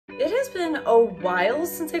It has been a while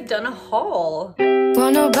since I've done a haul.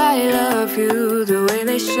 Won't nobody love you the way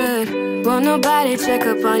they should. Won't nobody check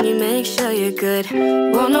up on you, make sure you're good.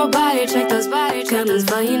 Won't nobody check those body tremors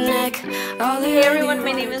for your neck. Hey everyone,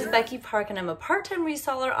 my name is Becky Park and I'm a part-time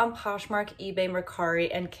reseller on Poshmark, eBay,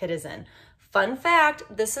 Mercari, and Kidizen. Fun fact,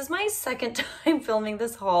 this is my second time filming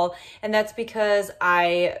this haul, and that's because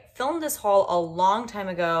I filmed this haul a long time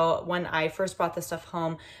ago when I first brought this stuff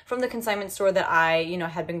home from the consignment store that I,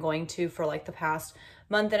 had been going to for like the past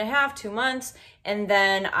month and a half, 2 months, and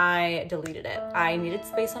then I deleted it. I needed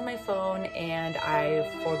space on my phone and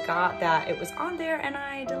I forgot that it was on there and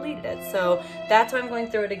I deleted it. So that's why I'm going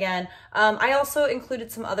through it again. I also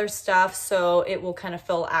included some other stuff so it will kind of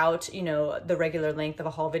fill out, the regular length of a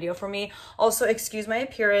haul video for me. Also, excuse my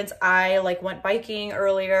appearance. I went biking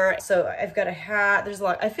earlier. So I've got a hat. There's a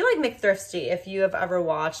lot. I feel like McThrifty. If you have ever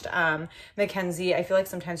watched Mackenzie, I feel like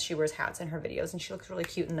sometimes she wears hats in her videos and she looks really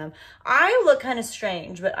cute in them. I look kind of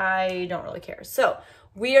strange, but I don't really care. So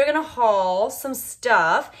we are gonna haul some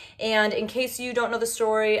stuff, and in case you don't know the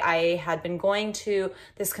story, I had been going to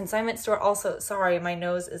this consignment store. Also, sorry, my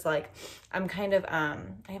nose is I'm kind of, I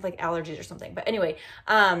have allergies or something. But anyway,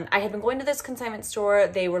 I had been going to this consignment store.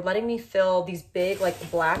 They were letting me fill these big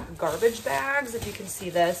black garbage bags, if you can see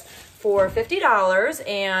this, for $50,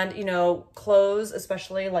 and clothes,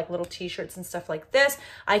 especially little t-shirts and stuff like this,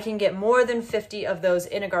 I can get more than 50 of those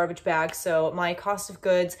in a garbage bag. So my cost of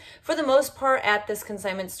goods for the most part at this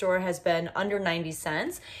consignment store has been under 90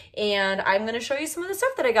 cents, and I'm going to show you some of the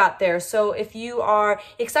stuff that I got there. So if you are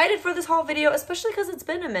excited for this haul video, especially because it's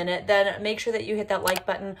been a minute, then make sure that you hit that like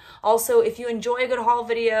button. Also, if you enjoy a good haul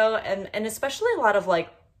video, and especially a lot of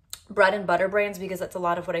bread and butter brands, because that's a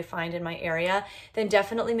lot of what I find in my area, then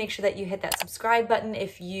definitely make sure that you hit that subscribe button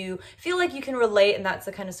if you feel like you can relate and that's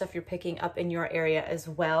the kind of stuff you're picking up in your area as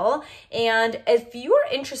well. And if you are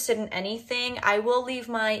interested in anything, I will leave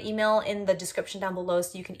my email in the description down below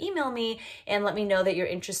so you can email me and let me know that you're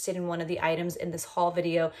interested in one of the items in this haul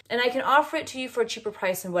video, and I can offer it to you for a cheaper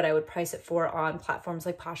price than what I would price it for on platforms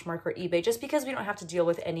like Poshmark or eBay, just because we don't have to deal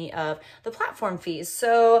with any of the platform fees.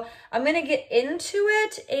 So I'm gonna get into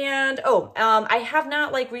it. And I have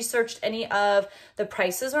not researched any of the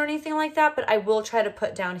prices or anything like that, but I will try to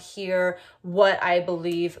put down here what I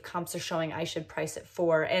believe comps are showing I should price it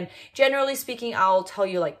for. And generally speaking, I'll tell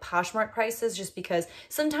you Poshmark prices, just because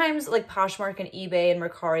sometimes Poshmark and eBay and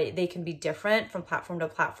Mercari, they can be different from platform to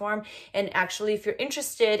platform. And actually, if you're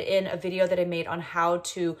interested in a video that I made on how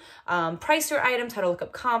to price your items, how to look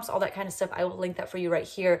up comps, all that kind of stuff, I will link that for you right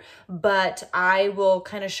here. But I will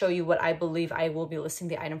kind of show you what I believe I will be listing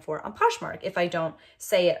the item for on Poshmark if I don't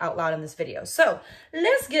say it out loud in this video. So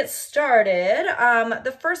let's get started.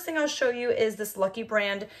 The first thing I'll show you is this Lucky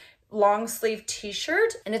Brand long sleeve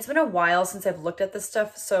t-shirt, and it's been a while since I've looked at this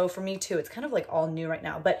stuff, so for me too, it's kind of all new right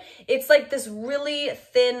now. But it's this really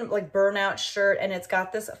thin burnout shirt, and it's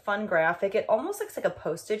got this fun graphic. It almost looks like a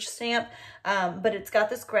postage stamp, but it's got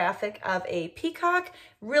this graphic of a peacock,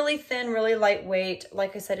 really thin, really lightweight.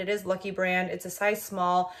 Like I said, it is Lucky Brand. It's a size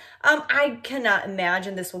small. I cannot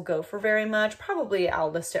imagine this will go for very much. Probably I'll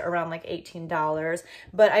list it around $18,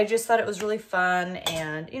 but I just thought it was really fun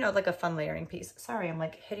and a fun layering piece. Sorry, I'm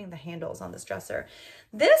hitting the handles on this dresser.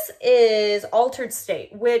 This is Altered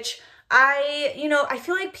State, which I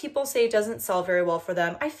feel like people say it doesn't sell very well for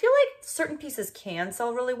them. I feel like certain pieces can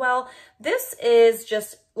sell really well. This is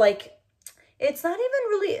just it's not even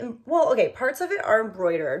really, well, okay, parts of it are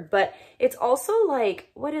embroidered, but it's also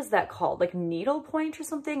what is that called? Needlepoint or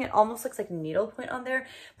something? It almost looks like needlepoint on there,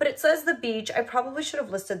 but it says the beach. I probably should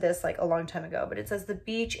have listed this a long time ago, but it says the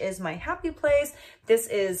beach is my happy place. This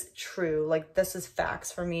is true. This is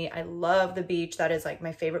facts for me. I love the beach. That is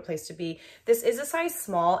my favorite place to be. This is a size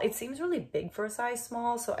small. It seems really big for a size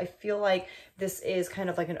small, so I feel like this is kind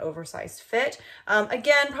of an oversized fit.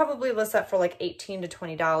 Again, probably list that for $18 to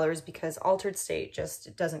 $20 because Altered State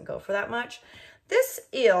just doesn't go for that much. This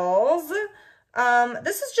is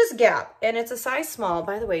just Gap, and it's a size small.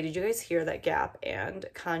 By the way, did you guys hear that Gap and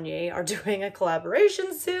Kanye are doing a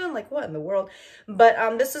collaboration soon? What in the world? But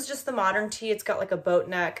this is just the modern tee. It's got a boat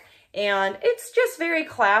neck, and it's just very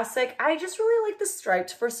classic. I just really like the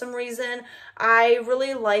stripes for some reason. I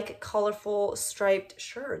really like colorful striped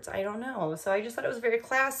shirts. I don't know. So I just thought it was very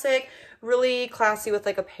classic, really classy with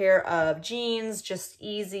a pair of jeans, just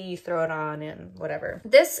easy, throw it on and whatever.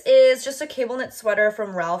 This is just a cable knit sweater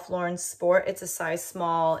from Ralph Lauren Sport. It's a size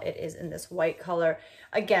small. It is in this white color.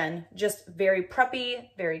 Again, just very preppy,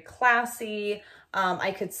 very classy.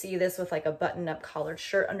 I could see this with a button-up collared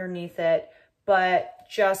shirt underneath it, but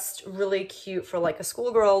just really cute for like a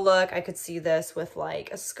schoolgirl look. I could see this with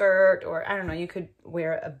like a skirt, or I don't know, you could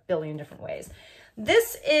wear it a billion different ways.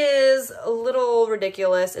 This is a little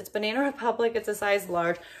ridiculous. It's Banana Republic. It's a size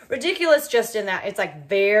large. Ridiculous just in that it's like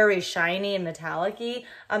very shiny and metallic-y.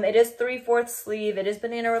 It is 3/4 sleeve. It is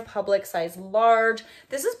Banana Republic size large.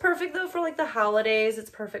 This is perfect though for like the holidays. It's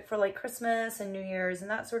perfect for like Christmas and New Year's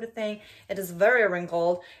and that sort of thing. It is very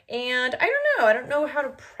wrinkled. And I don't know how to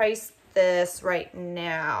price this right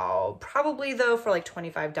now. Probably though for like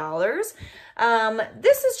 $25.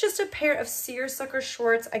 This is just a pair of seersucker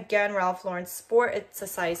shorts. Again, Ralph Lauren Sport. It's a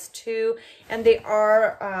size 2, and they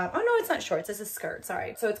are, oh no, it's not shorts, it's a skirt,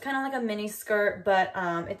 sorry. So it's kind of like a mini skirt, but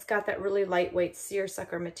it's got that really lightweight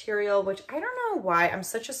seersucker material, which I don't know why I'm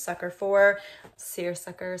such a sucker for.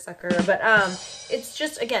 Seersucker, but it's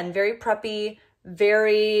just, again, very preppy,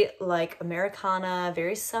 very like Americana,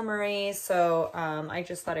 very summery. So I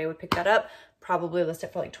just thought I would pick that up, probably list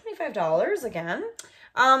it for like $25 again.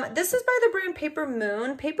 This is by the brand Paper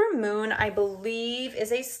Moon. Paper Moon, I believe,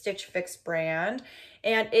 is a Stitch Fix brand,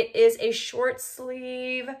 and it is a short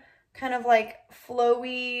sleeve, kind of like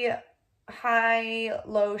flowy,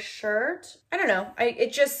 high-low shirt. I don't know.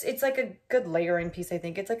 It's like a good layering piece, I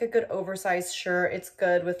think. It's like a good oversized shirt. It's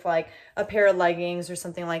good with like a pair of leggings or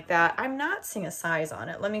something like that. I'm not seeing a size on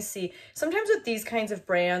it. Let me see. Sometimes with these kinds of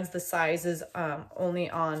brands, the size is only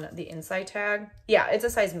on the inside tag. Yeah, it's a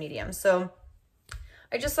size medium. So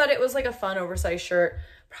I just thought it was like a fun oversized shirt.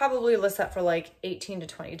 Probably list that for like $18 to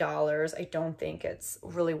 $20. I don't think it's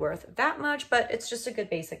really worth that much, but it's just a good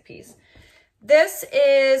basic piece. This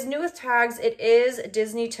is new with tags. It is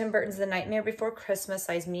Disney Tim Burton's The Nightmare Before Christmas,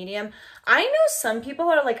 size medium. I know some people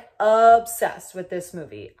are like obsessed with this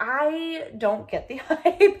movie. I don't get the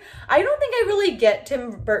hype. I don't think I really get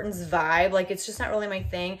Tim Burton's vibe. Like, it's just not really my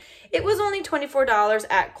thing. It was only $24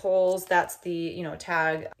 at Kohl's. That's the, you know,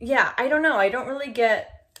 tag. Yeah, I don't know. I don't really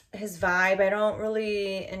get his vibe. I don't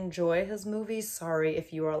really enjoy his movies. Sorry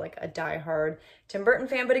if you are like a diehard Tim Burton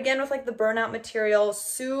fan, but again, with like the burnout material,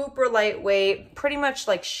 super lightweight, pretty much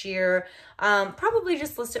like sheer. Probably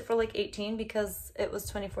just list it for like $18 because it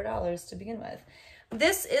was $24 to begin with.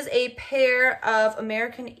 This is a pair of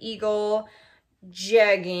American Eagle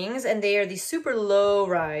jeggings, and they are the super low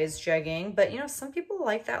rise jegging, but you know, some people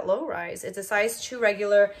like that low rise. It's a size 2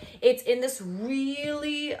 regular. It's in this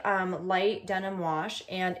really light denim wash,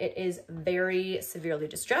 and it is very severely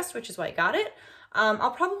distressed, which is why I got it.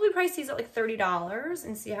 I'll probably price these at like $30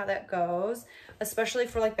 and see how that goes, especially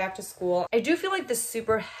for like back to school. I do feel like this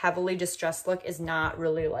super heavily distressed look is not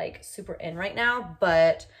really like super in right now,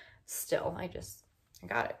 but still, I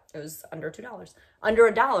got it. It was under $2.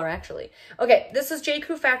 Under $1, actually. Okay, this is J.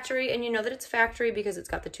 Crew Factory, and you know that it's factory because it's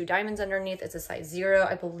got the 2 diamonds underneath. It's a size 0.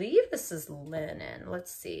 I believe this is linen.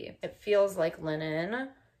 Let's see. It feels like linen.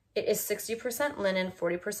 It is 60% linen,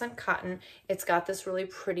 40% cotton. It's got this really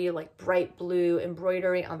pretty, like, bright blue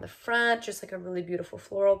embroidery on the front, just like a really beautiful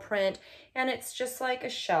floral print. And it's just like a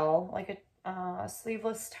shell, like a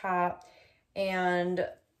sleeveless top. And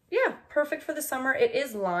yeah, perfect for the summer. It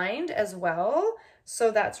is lined as well.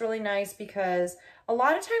 So that's really nice because a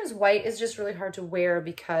lot of times white is just really hard to wear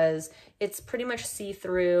because it's pretty much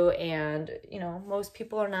see-through, and, you know, most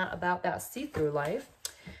people are not about that see-through life.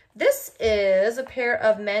 This is a pair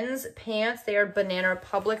of men's pants. They are Banana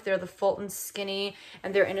Republic. They're the Fulton Skinny,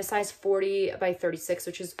 and they're in a size 40 by 36,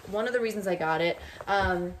 which is one of the reasons I got it.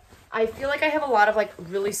 I feel like I have a lot of like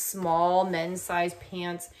really small men's size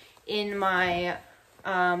pants in my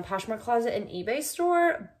Poshmark closet and eBay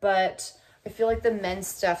store, but I feel like the men's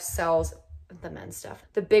stuff sells,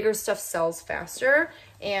 the bigger stuff sells faster.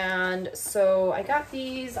 And so I got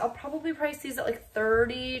these. I'll probably price these at like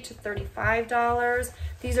 $30 to $35.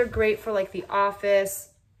 These are great for like the office,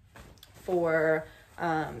 for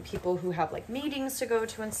people who have like meetings to go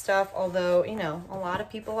to and stuff. Although, you know, a lot of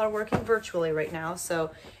people are working virtually right now, so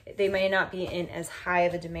they may not be in as high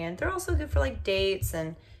of a demand. They're also good for like dates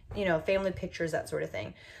and, you know, family pictures, that sort of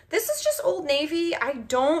thing. This is just Old Navy. I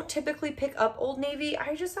don't typically pick up Old Navy.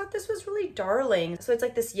 I just thought this was really darling. So it's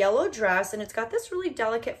like this yellow dress, and it's got this really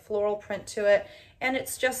delicate floral print to it. And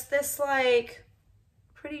it's just this like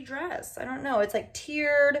pretty dress. I don't know. It's like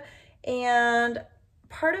tiered, and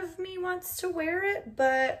part of me wants to wear it,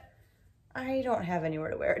 but I don't have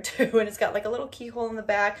anywhere to wear it to. And it's got like a little keyhole in the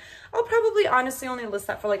back. I'll probably honestly only list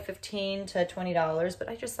that for like $15 to $20, but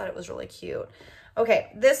I just thought it was really cute.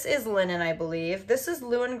 Okay, this is linen, I believe. This is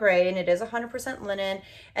Lewin Gray, and it is 100% linen,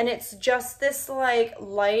 and it's just this like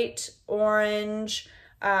light orange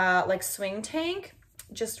like swing tank,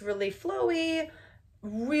 just really flowy,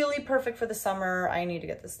 really perfect for the summer. I need to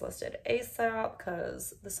get this listed ASAP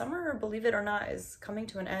because the summer, believe it or not, is coming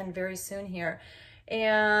to an end very soon here.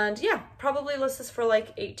 And yeah, probably list this for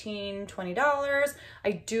like $18, $20.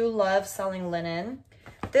 I do love selling linen.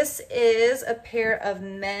 This is a pair of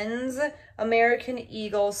men's American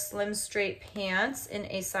Eagle slim straight pants in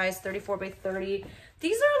a size 34 by 30.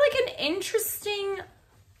 These are like an interesting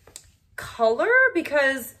color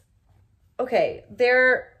because, okay,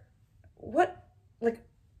 they're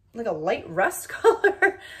like a light rust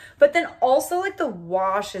color, but then also like the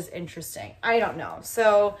wash is interesting. I don't know.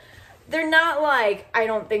 So they're not like, I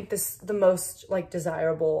don't think this the most like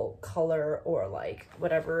desirable color or like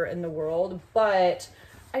whatever in the world, but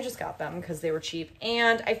I just got them because they were cheap.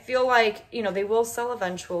 And I feel like, you know, they will sell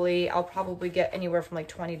eventually. I'll probably get anywhere from like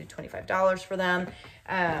 $20 to $25 for them.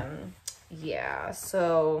 Yeah,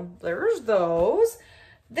 so there's those.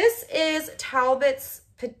 This is Talbot's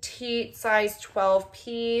petite size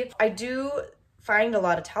 12P. I do find a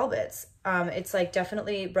lot of Talbots. It's like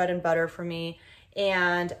definitely bread and butter for me.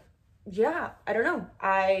 And yeah, I don't know.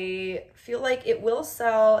 I feel like it will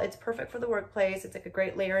sell. It's perfect for the workplace. It's like a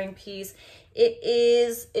great layering piece.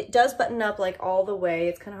 It does button up like all the way.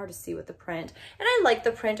 It's kind of hard to see with the print. And I like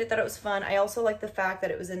the print. I thought it was fun. I also like the fact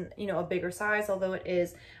that it was in, you know, a bigger size, although it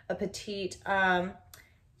is a petite.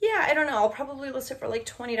 Yeah, I don't know. I'll probably list it for like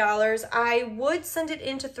 $20. I would send it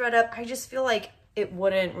into ThredUp. I just feel like it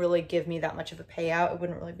wouldn't really give me that much of a payout. It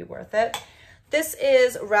wouldn't really be worth it. This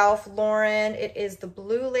is Ralph Lauren. It is the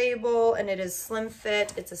blue label and it is slim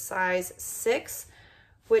fit. It's a size 6,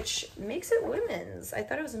 which makes it women's. I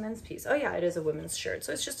thought it was a men's piece. Oh yeah, it is a women's shirt.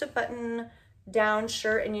 So it's just a button down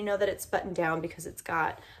shirt, and you know that it's buttoned down because it's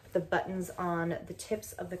got the buttons on the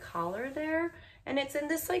tips of the collar there. And it's in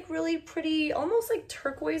this like really pretty, almost like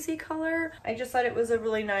turquoisey color. I just thought it was a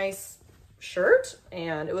really nice shirt,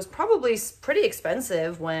 and it was probably pretty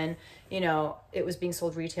expensive when, you know, it was being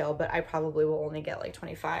sold retail, but I probably will only get like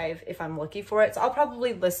 25 if I'm lucky for it. So I'll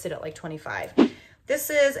probably list it at like 25. This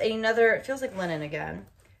is another, it feels like linen again.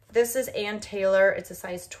 This is Ann Taylor. It's a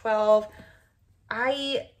size 12.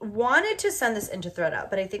 I wanted to send this into ThredUp,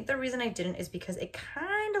 but I think the reason I didn't is because it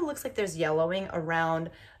kind of looks like there's yellowing around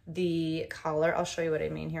the collar. I'll show you what I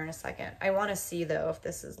mean here in a second. I want to see though if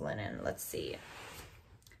this is linen. Let's see.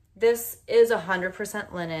 This is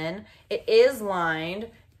 100% linen. It is lined,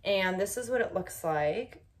 and this is what it looks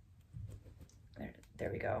like.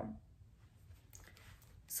 There we go.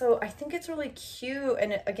 So I think it's really cute,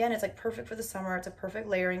 and again, it's like perfect for the summer. It's a perfect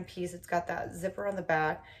layering piece. It's got that zipper on the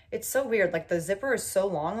back. It's so weird, like the zipper is so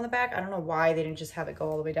long on the back. I don't know why they didn't just have it go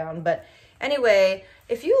all the way down, but anyway,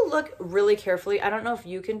 if you look really carefully, I don't know if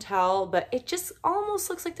you can tell, but it just almost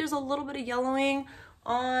looks like there's a little bit of yellowing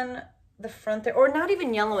on the front there, or not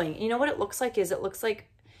even yellowing. You know what it looks like is it looks like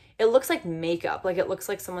makeup, like it looks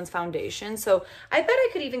like someone's foundation. So I bet I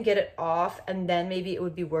could even get it off, and then maybe it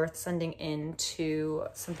would be worth sending into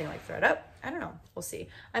something like ThredUp. I don't know, we'll see.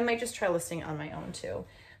 I might just try listing on my own too.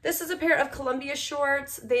 This is a pair of Columbia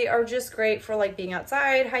shorts. They are just great for like being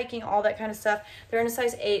outside, hiking, all that kind of stuff. They're in a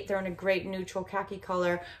size 8. They're in a great neutral khaki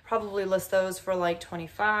color. Probably list those for like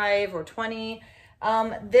 25 or 20.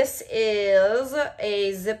 This is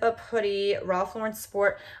a zip-up hoodie, Ralph Lauren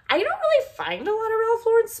Sport. I don't really find a lot of Ralph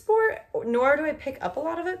Lauren Sport, nor do I pick up a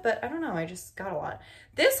lot of it, but I don't know, I just got a lot.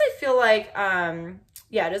 This I feel like,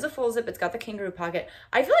 yeah, it is a full zip. It's got the kangaroo pocket.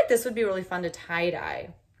 I feel like this would be really fun to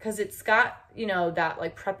tie-dye because it's got, you know, that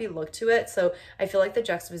like preppy look to it. So I feel like the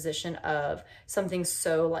juxtaposition of something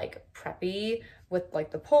so like preppy with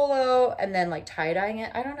like the polo and then like tie-dyeing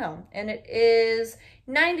it, I don't know. And it is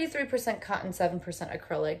 93% cotton, 7%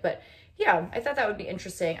 acrylic, but yeah, I thought that would be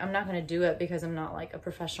interesting. I'm not gonna do it because I'm not like a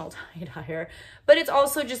professional tie-dyer, but it's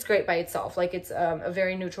also just great by itself. Like it's a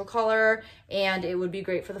very neutral color, and it would be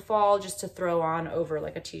great for the fall just to throw on over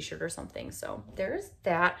like a t-shirt or something. So there's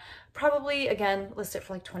that. Probably, again, list it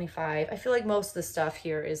for like 25. I feel like most of the stuff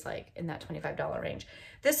here is like in that $25 range.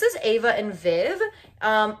 This is Ava and Viv.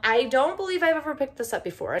 I don't believe I've ever picked this up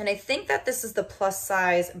before. And I think that this is the plus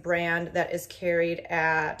size brand that is carried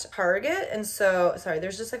at Target. And so, sorry,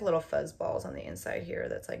 there's just like little fuzz balls on the inside here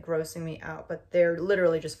that's like grossing me out, but they're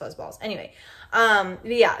literally just fuzz balls. Anyway,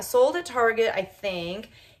 yeah, sold at Target, I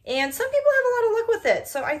think. And some people have a lot of luck with it.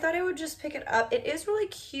 So I thought I would just pick it up. It is really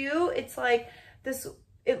cute. It's like this,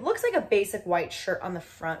 it looks like a basic white shirt on the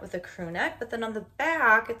front with a crew neck, but then on the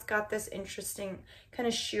back, it's got this interesting kind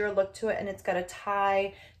of sheer look to it, and it's got a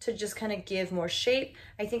tie to just kind of give more shape.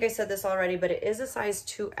 I think I said this already, but it is a size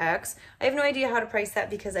 2X. I have no idea how to price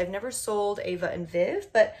that because I've never sold Ava and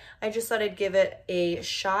Viv, but I just thought I'd give it a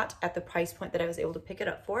shot at the price point that I was able to pick it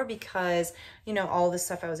up for because, you know, all this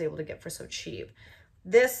stuff I was able to get for so cheap.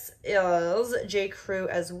 This is J. Crew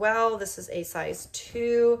as well. This is a size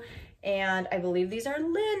 2, and I believe these are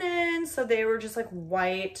linen. So they were just like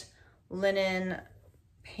white linen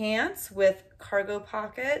pants with cargo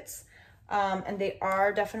pockets. And they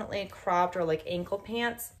are definitely cropped or like ankle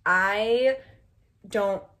pants. I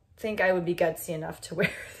don't think I would be gutsy enough to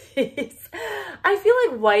wear these. I feel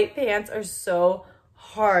like white pants are so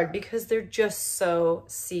hard because they're just so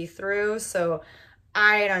see-through. So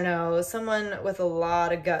I don't know, someone with a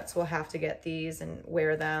lot of guts will have to get these and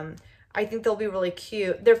wear them. I think they'll be really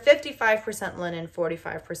cute. They're 55% linen,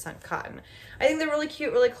 45% cotton. I think they're really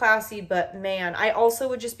cute, really classy, but man, I also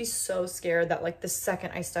would just be so scared that like the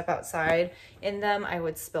second I step outside in them, I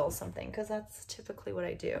would spill something, because that's typically what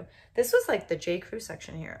I do. This was like the J. Crew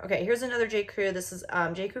section here. Okay, here's another J. Crew. This is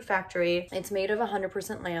J. Crew Factory. It's made of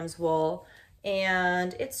 100% lamb's wool,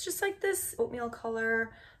 and it's just like this oatmeal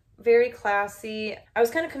color. Very classy. I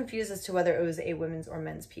was kind of confused as to whether it was a women's or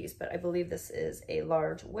men's piece, but I believe this is a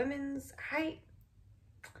large women's.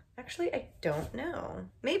 Actually, I don't know.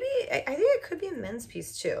 Maybe, I think it could be a men's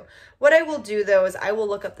piece too. What I will do though is I will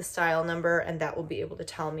look up the style number, and that will be able to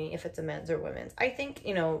tell me if it's a men's or women's. I think,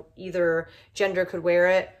 you know, either gender could wear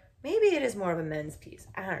it. Maybe it is more of a men's piece.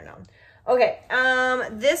 I don't know. Okay,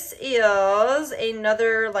 this is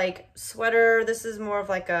another like sweater. This is more of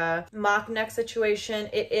like a mock neck situation.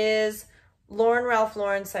 It is Ralph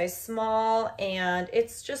Lauren size small, and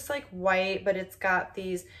it's just like white, but it's got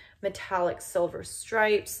these metallic silver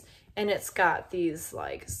stripes, and it's got these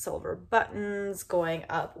like silver buttons going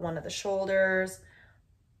up one of the shoulders.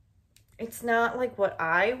 It's not like what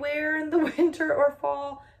I wear in the winter or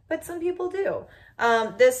fall, but some people do.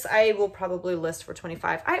 This I will probably list for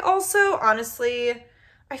 $25. I also, honestly,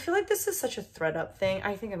 I feel like this is such a ThredUp thing.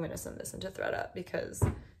 I think I'm gonna send this into ThredUp because,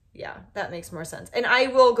 yeah, that makes more sense. And I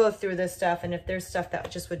will go through this stuff, and if there's stuff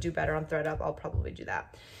that just would do better on ThredUp, I'll probably do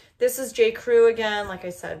that. This is J. Crew again. Like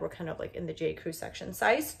I said, we're kind of like in the J. Crew section.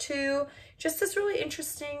 Size 2, just this really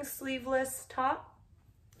interesting sleeveless top.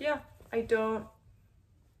 Yeah, I don't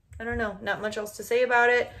know, not much else to say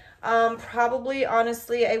about it. Probably,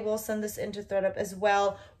 honestly, I will send this into ThredUp as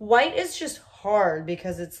well. White is just hard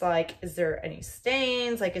because it's like, is there any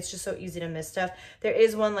stains? Like, it's just so easy to miss stuff. There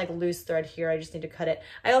is one like loose thread here. I just need to cut it.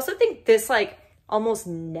 I also think this like almost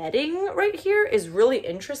netting right here is really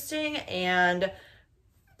interesting and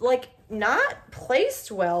like not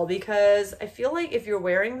placed well, because I feel like if you're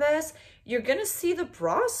wearing this, you're gonna see the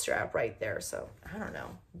bra strap right there. So I don't know,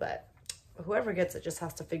 but whoever gets it just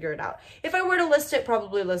has to figure it out. If I were to list it,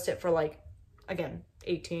 probably list it for like, again,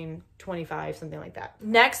 18, 25, something like that.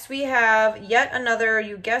 Next, we have yet another,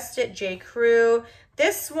 you guessed it, J. Crew.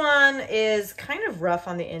 This one is kind of rough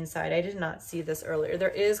on the inside. I did not see this earlier. There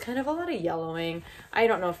is kind of a lot of yellowing. I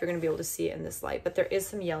don't know if you're gonna be able to see it in this light, but there is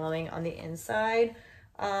some yellowing on the inside.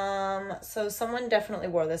 So someone definitely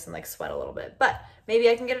wore this and like sweat a little bit, but maybe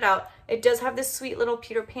I can get it out. It does have this sweet little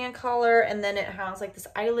Peter Pan collar, and then it has like this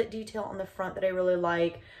eyelet detail on the front that I really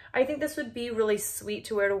like. I think this would be really sweet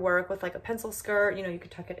to wear to work with like a pencil skirt. You know, you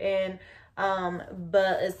could tuck it in,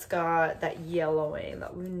 but it's got that yellowing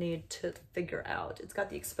that we need to figure out. It's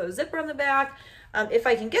got the exposed zipper on the back. If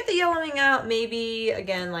I can get the yellowing out, maybe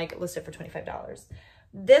again, like list it for $25.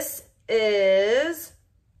 This is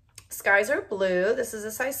Skies Are Blue. This is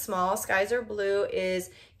a size small. Skies Are Blue is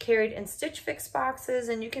carried in Stitch Fix boxes,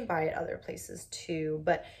 and you can buy it other places too,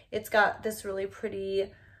 but it's got this really pretty,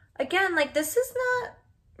 again, like this is not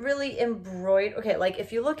really embroidered. Okay, like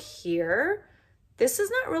if you look here, this is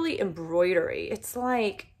not really embroidery. It's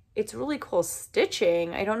like, it's really cool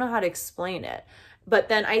stitching. I don't know how to explain it. But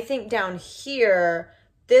then I think down here,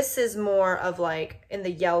 this is more of like in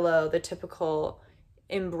the yellow, the typical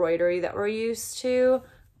embroidery that we're used to.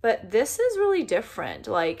 But this is really different.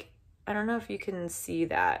 Like, I don't know if you can see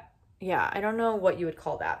that. Yeah, I don't know what you would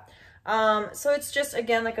call that. So it's just,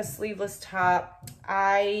 again, like a sleeveless top.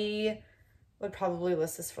 I would probably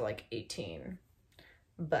list this for like 18,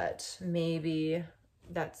 but maybe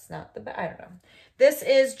that's not the best. I don't know. This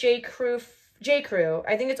is J. Crew.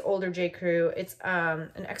 I think it's older J. Crew. It's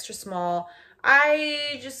an extra small.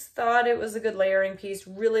 I just thought it was a good layering piece,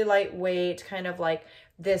 really lightweight, kind of like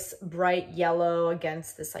this bright yellow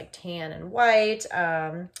against this like tan and white.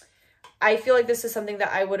 I feel like this is something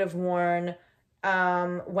that I would have worn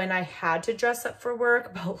when I had to dress up for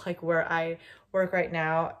work, but like where I work right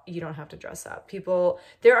now, you don't have to dress up.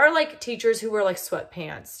 There are like teachers who wear like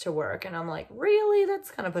sweatpants to work, and I'm like, really?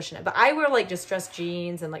 That's kind of pushing it. But I wear like just dress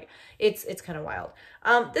jeans, and like it's kind of wild.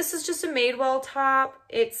 This is just a Madewell top.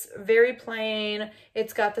 It's very plain.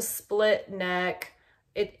 It's got the split neck.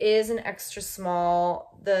 It is an extra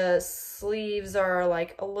small. The sleeves are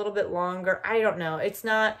like a little bit longer. I don't know. It's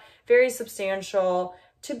not very substantial.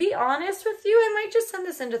 To be honest with you, I might just send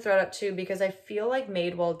this into ThredUP too, because I feel like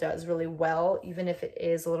Madewell does really well, even if it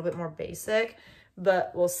is a little bit more basic.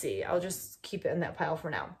 But we'll see. I'll just keep it in that pile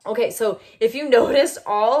for now. Okay, so if you noticed,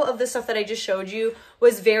 all of the stuff that I just showed you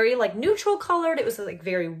was very like neutral colored. It was like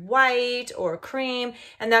very white or cream.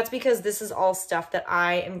 And that's because this is all stuff that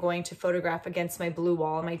I am going to photograph against my blue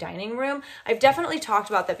wall in my dining room. I've definitely talked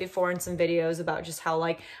about that before in some videos about just how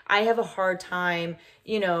like I have a hard time,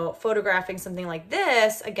 you know, photographing something like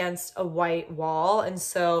this against a white wall. And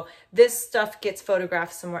so this stuff gets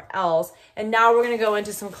photographed somewhere else. And now we're going to go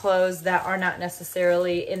into some clothes that are not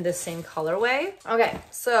necessarily in the same colorway. Okay,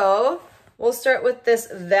 so we'll start with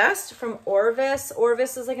this vest from Orvis.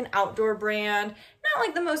 Orvis is like an outdoor brand. Not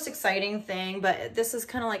like the most exciting thing, but this is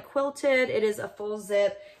kind of like quilted. It is a full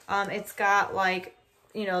zip. It's got like,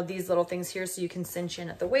 you know, these little things here so you can cinch in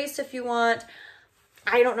at the waist if you want.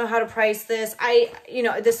 I don't know how to price this. You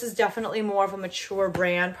know, this is definitely more of a mature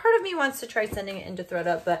brand. Part of me wants to try sending it into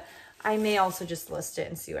ThredUp, but I may also just list it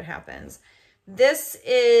and see what happens. This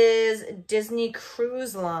is Disney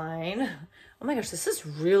Cruise Line. Oh my gosh, this is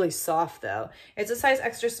really soft though. It's a size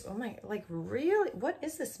extra. Oh my, like really? What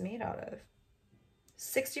is this made out of?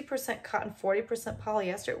 60% cotton, 40%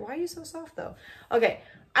 polyester. Why are you so soft though? Okay,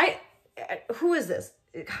 who is this?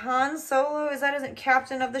 Han Solo? Is that isn't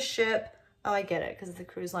captain of the ship? Oh, I get it, because it's a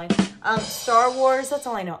cruise line. Star Wars, that's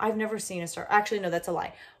all I know. I've never seen a Star... Actually, no, that's a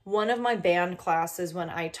lie. One of my band classes when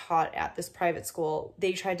I taught at this private school,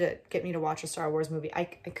 they tried to get me to watch a Star Wars movie. I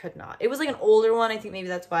could not. It was like an older one. I think maybe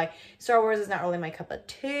that's why. Star Wars is not really my cup of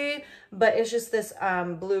tea, but it's just this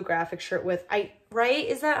blue graphic shirt with... Right?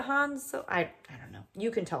 Is that Han? So I don't know. You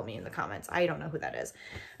can tell me in the comments. I don't know who that is.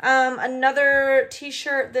 Another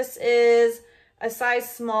t-shirt. This is a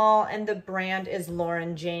size small, and the brand is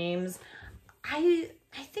Lauren James. I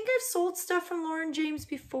think I've sold stuff from Lauren James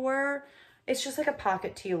before. It's just like a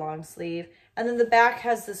pocket tee long sleeve. And then the back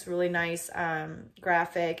has this really nice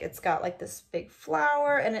graphic. It's got like this big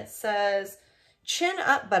flower and it says, "Chin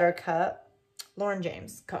Up Buttercup, Lauren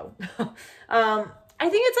James Co." I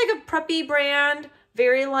think it's like a preppy brand.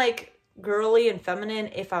 Very like girly and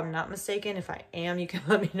feminine, if I'm not mistaken. If I am, you can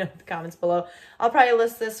let me know in the comments below. I'll probably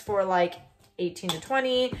list this for like 18 to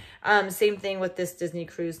 20. Same thing with this Disney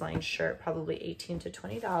Cruise Line shirt, probably $18 to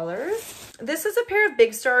 $20. This is a pair of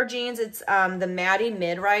Big Star jeans. It's the Maddie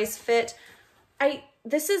mid-rise fit.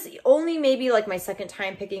 This is only maybe like my second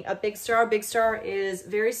time picking up Big Star. Big Star is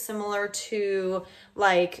very similar to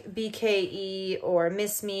like BKE or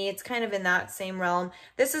Miss Me. It's kind of in that same realm.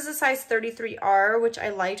 This is a size 33R, which I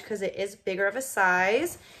liked because it is bigger of a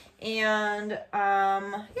size. And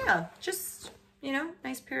yeah, just, you know,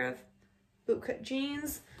 nice pair of bootcut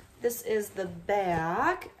jeans. This is the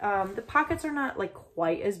back. The pockets are not like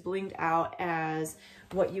quite as blinged out as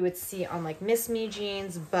what you would see on like Miss Me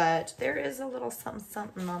jeans, but there is a little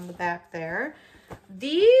something on the back there.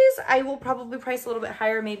 These I will probably price a little bit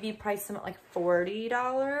higher, maybe price them at like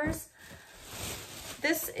 $40.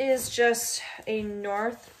 This is just a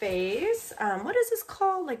North Face. What is this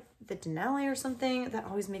called? Like the Denali or something? That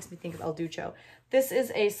always makes me think of El Ducho. This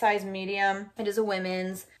is a size medium. It is a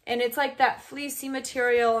women's. And it's like that fleecy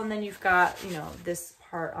material. And then you've got, you know, this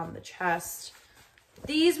part on the chest.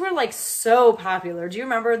 These were like so popular. Do you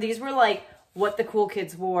remember? These were like what the cool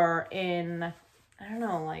kids wore in, I don't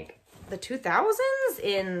know, like the 2000s,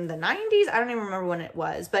 in the 90s. I don't even remember when it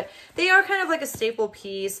was, but they are kind of like a staple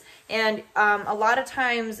piece. And a lot of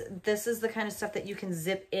times this is the kind of stuff that you can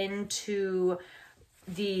zip into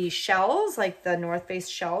the shells, like the North Face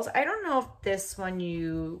shells. I don't know if this one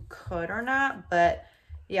you could or not, but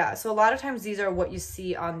yeah. So a lot of times these are what you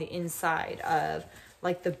see on the inside of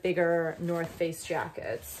like the bigger North Face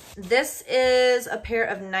jackets. This is a pair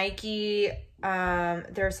of Nike,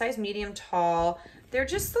 they're a size medium tall. They're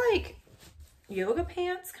just like yoga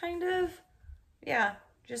pants, kind of. Yeah,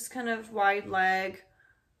 just kind of wide leg.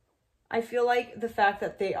 I feel like the fact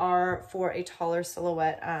that they are for a taller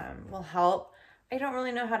silhouette will help. I don't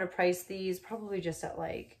really know how to price these, probably just at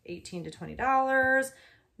like $18 to $20.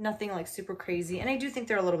 Nothing like super crazy. And I do think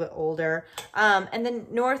they're a little bit older. And then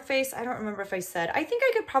North Face, I don't remember if I said, I think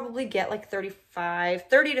I could probably get like $30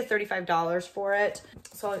 to $35 for it.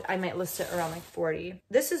 So I might list it around like 40.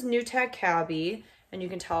 This is New Tag Cabby. And you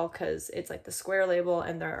can tell because it's like the square label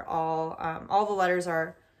and they're all the letters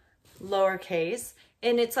are lowercase.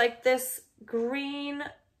 And it's like this green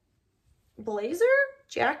blazer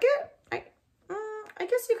jacket. I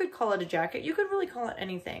guess you could call it a jacket. You could really call it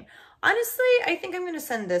anything. Honestly, I think I'm going to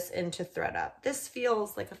send this into ThredUP. This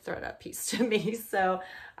feels like a ThredUp piece to me, so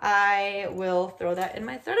I will throw that in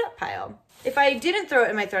my ThredUp pile. If I didn't throw it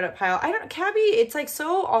in my ThredUp pile, Cabby, it's like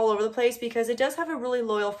so all over the place because it does have a really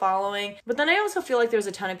loyal following. But then I also feel like there's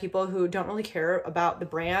a ton of people who don't really care about the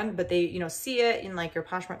brand, but they, you know, see it in like your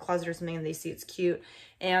Poshmark closet or something and they see it's cute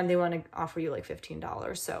and they want to offer you like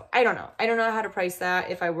 $15. So I don't know. I don't know how to price that.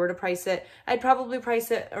 If I were to price it, I'd probably price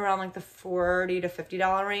it around like the $40 to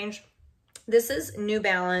 $50 range. This is New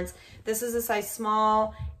Balance. This is a size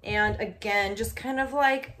small. And again, just kind of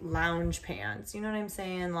like lounge pants. You know what I'm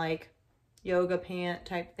saying? Like yoga pant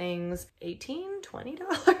type things. $18,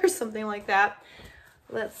 $20, something like that.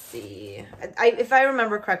 Let's see. If I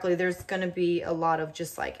remember correctly, there's going to be a lot of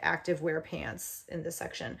just like active wear pants in this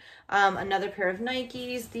section. Another pair of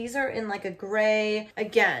Nikes. These are in like a gray.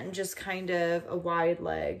 Again, just kind of a wide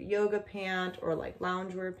leg yoga pant or like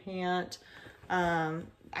loungewear pant.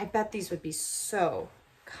 I bet these would be so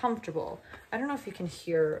comfortable. I don't know if you can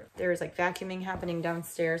hear, there's like vacuuming happening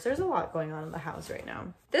downstairs. There's a lot going on in the house right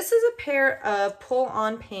now. This is a pair of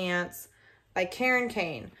pull-on pants by Karen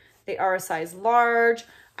Kane. They are a size large.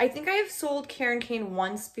 I think I have sold Karen Kane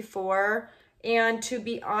once before. And to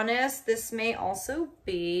be honest, this may also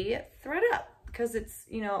be ThredUp because it's,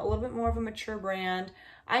 you know, a little bit more of a mature brand.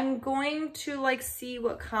 I'm going to like see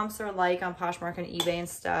what comps are like on Poshmark and eBay and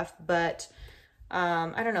stuff, but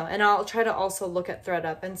I don't know. And I'll try to also look at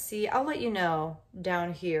ThredUp and see. I'll let you know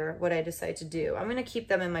down here what I decide to do. I'm going to keep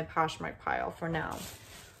them in my Poshmark pile for now.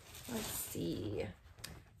 Let's see.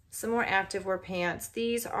 Some more activewear pants.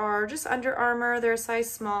 These are just Under Armour. They're a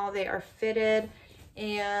size small. They are fitted.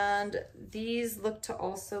 And these look to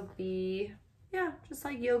also be, yeah, just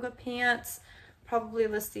like yoga pants. Probably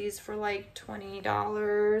list these for like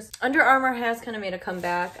 $20. Under Armour has kind of made a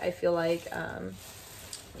comeback, I feel like,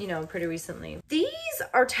 you know, pretty recently. These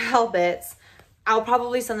are Talbots. I'll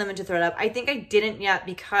probably send them into ThredUp. I think I didn't yet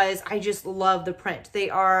because I just love the print. They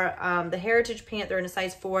are the heritage pant. They're in a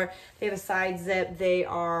size 4. They have a side zip. They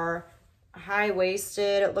are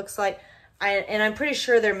high-waisted, it looks like. And I'm pretty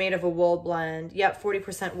sure they're made of a wool blend. Yep,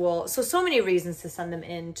 40% wool. So many reasons to send them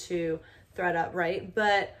into ThredUp, right?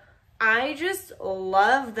 But I just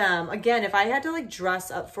love them. Again, if I had to like dress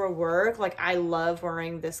up for work, like I love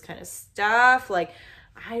wearing this kind of stuff. Like,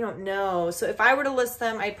 I don't know. So if I were to list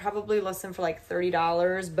them, I'd probably list them for like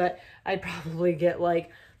 $30, but I'd probably get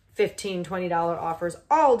like $15, $20 offers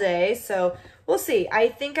all day. So we'll see. I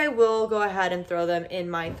think I will go ahead and throw them in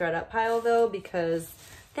my ThredUp pile though, because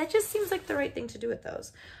that just seems like the right thing to do with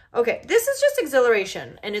those. Okay, this is just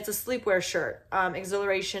Exhilaration, and it's a sleepwear shirt.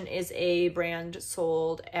 Exhilaration is a brand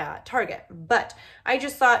sold at Target, but I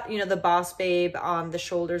just thought, you know, the Boss Babe on the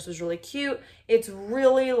shoulders was really cute. It's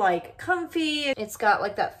really like comfy. It's got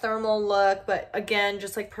like that thermal look, but again,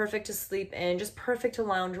 just like perfect to sleep in, just perfect to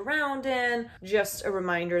lounge around in. Just a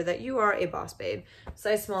reminder that you are a Boss Babe.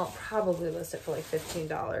 Size small, probably list it for like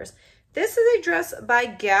 $15. This is a dress by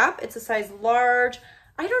Gap. It's a size large.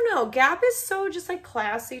 I don't know, Gap is so just like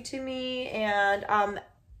classy to me, and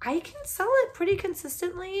I can sell it pretty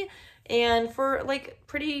consistently and for like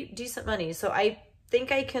pretty decent money. So I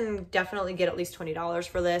think I can definitely get at least $20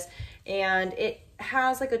 for this. And it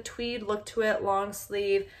has like a tweed look to it, long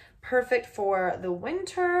sleeve, perfect for the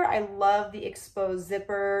winter. I love the exposed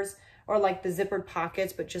zippers, or like the zippered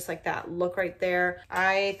pockets, but just like that look right there.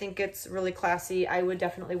 I think it's really classy. I would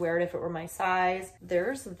definitely wear it if it were my size.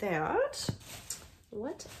 There's that.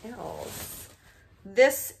 What else?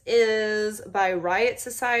 This is by Riot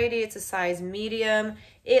Society. It's a size medium.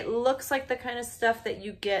 It looks like the kind of stuff that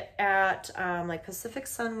you get at like Pacific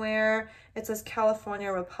Sunwear. It says California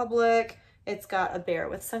Republic. It's got a bear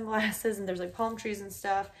with sunglasses, and there's like palm trees and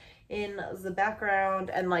stuff in the background,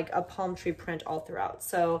 and like a palm tree print all throughout.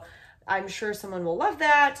 So I'm sure someone will love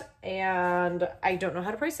that, and I don't know how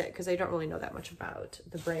to price it because I don't really know that much about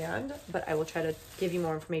the brand, but I will try to give you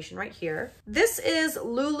more information right here. This is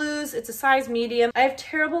Lulu's. It's a size medium. I have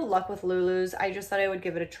terrible luck with Lulu's. I just thought I would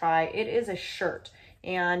give it a try. It is a shirt,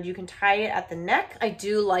 and you can tie it at the neck. I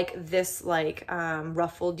do like this like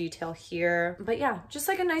ruffle detail here, but yeah, just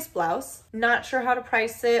like a nice blouse. Not sure how to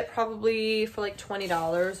price it, probably for like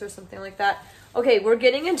 $20 or something like that. Okay, we're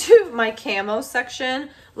getting into my camo section.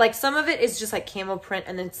 Like some of it is just like camo print,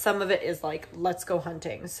 and then some of it is like, let's go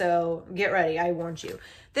hunting. So get ready, I warned you.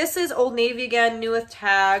 This is Old Navy again, new with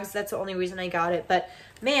tags. That's the only reason I got it. But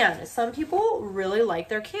man, some people really like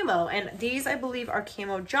their camo, and these I believe are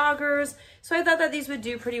camo joggers. So I thought that these would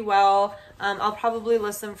do pretty well. I'll probably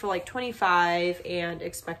list them for like $25 and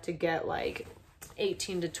expect to get like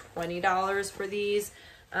 $18 to $20 for these.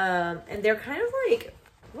 And they're kind of like,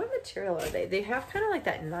 what material are they? They have kind of like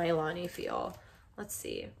that nylon-y feel. Let's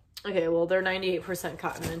see. Okay, well, they're 98%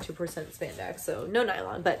 cotton and 2% spandex, so no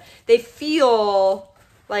nylon, but they feel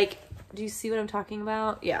like, do you see what I'm talking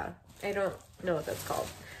about? Yeah, I don't know what that's called.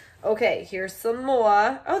 Okay, here's some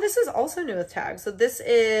more. Oh, this is also new with tags. So this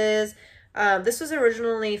is, this was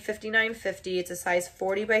originally $59.50. It's a size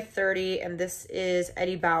 40 by 30, and this is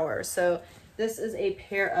Eddie Bauer. So this is a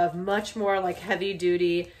pair of much more like heavy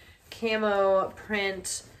duty camo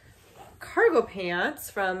print cargo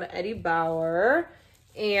pants from Eddie Bauer.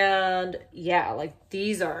 And yeah, like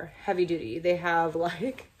these are heavy duty. They have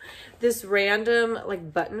like this random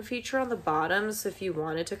like button feature on the bottom, so if you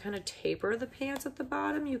wanted to kind of taper the pants at the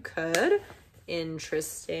bottom, you could.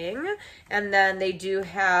 Interesting. And then they do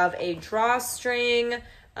have a drawstring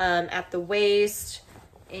at the waist,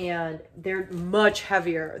 and they're much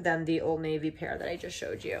heavier than the Old Navy pair that I just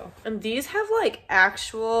showed you. And these have like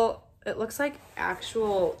actual, it looks like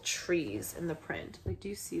actual trees in the print. Like, do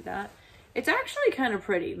you see that? It's actually kind of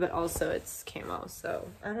pretty, but also it's camo, so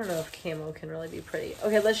I don't know if camo can really be pretty.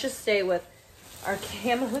 Okay, let's just stay with our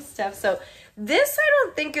camo stuff. So this I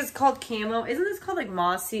don't think is called camo. Isn't this called like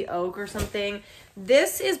mossy oak or something?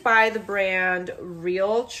 This is by the brand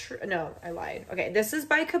no, I lied. Okay, this is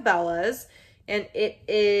by Cabela's, and it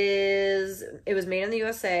was made in the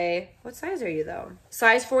USA. What size are you though?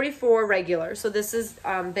 Size 44 regular. So this is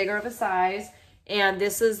bigger of a size. And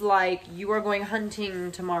this is like, you are going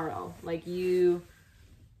hunting tomorrow. Like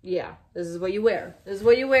yeah, this is what you wear. This is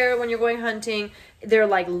what you wear when you're going hunting. They're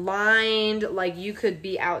like lined, like you could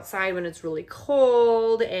be outside when it's really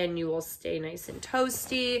cold and you will stay nice and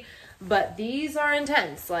toasty. But these are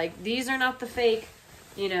intense. Like, these are not the fake,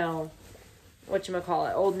 you know,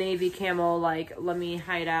 whatchamacallit, Old Navy camo, like, let me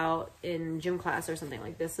hide out in gym class or something.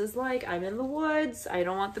 Like, this is like, I'm in the woods. I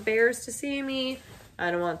don't want the bears to see me. I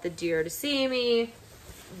don't want the deer to see me.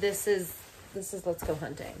 This is let's go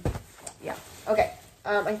hunting. Yeah. Okay.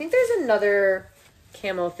 I think there's another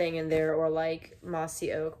camo thing in there, or like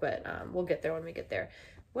mossy oak, but we'll get there when we get there.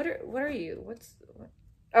 What are you? What?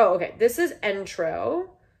 Oh, okay. This is Entro,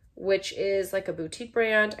 which is like a boutique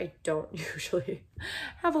brand. I don't usually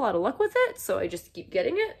have a lot of luck with it, so I just keep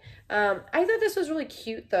getting it. I thought this was really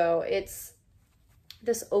cute though. It's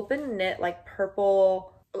this open knit, like purple.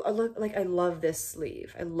 Like, I love this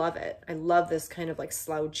sleeve. I love it. I love this kind of like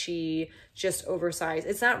slouchy, just oversized.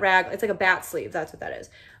 It's not rag. It's like a bat sleeve. That's what that is.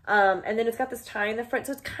 And then it's got this tie in the front.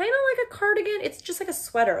 So it's kind of like a cardigan. It's just like a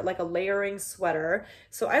sweater, like a layering sweater.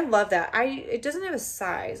 So I love that. It doesn't have a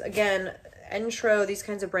size. Again, Entro, these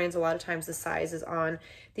kinds of brands, a lot of times the size is on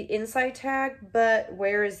the inside tag, but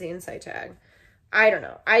where is the inside tag? I don't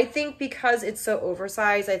know. I think because it's so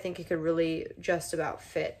oversized, I think it could really just about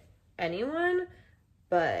fit anyone.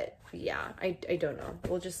 But yeah, I don't know.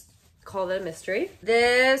 We'll just call that a mystery.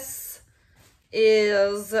 This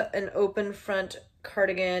is an open front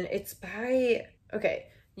cardigan. It's by, okay,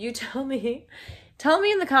 you tell me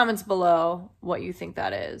in the comments below what you think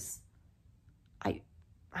that is.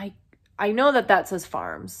 I know that says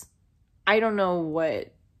Farms. I don't know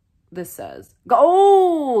what this says.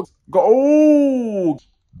 Go!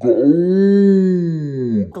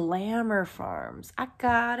 Glamour Farms. I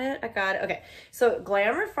got it. Okay, so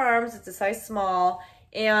Glamour Farms, it's a size small,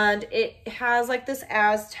 and it has like this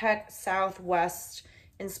Aztec Southwest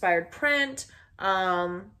inspired print.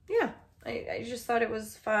 Yeah, I just thought it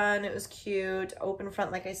was fun. It was cute. Open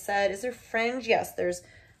front, like I said. Is there fringe? Yes,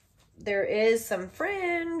 there is some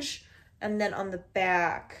fringe. And then on the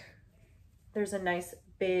back, there's a nice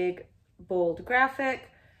big bold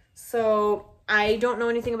graphic. So I don't know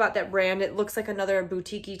anything about that brand. It looks like another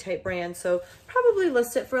boutique-y type brand. So probably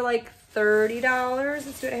list it for like $30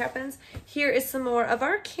 and see what happens. Here is some more of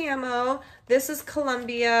our camo. This is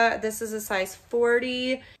Columbia. This is a size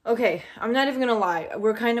 40. Okay, I'm not even gonna lie.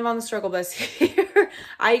 We're kind of on the struggle bus here.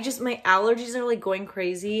 My allergies are like going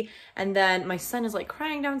crazy. And then my son is like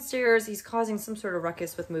crying downstairs. He's causing some sort of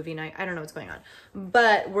ruckus with movie night. I don't know what's going on,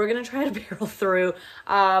 but we're gonna try to barrel through.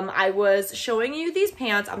 I was showing you these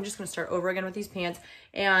pants. I'm just gonna start over again with these pants,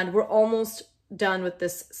 and we're almost done with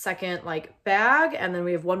this second like bag, and then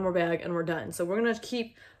we have one more bag and we're done. So we're gonna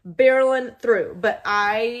keep barreling through. But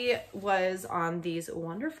I was on these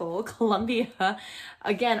wonderful Columbia.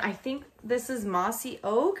 Again, I think this is mossy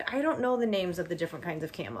oak. I don't know the names of the different kinds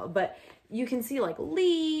of camo, but you can see like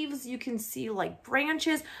leaves, you can see like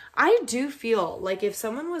branches. I do feel like if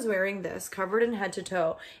someone was wearing this covered in head to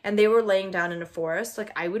toe and they were laying down in a forest,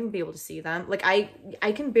 like I wouldn't be able to see them. Like I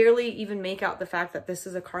can barely even make out the fact that this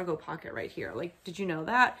is a cargo pocket right here. Like, did you know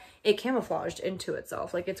that? It camouflaged into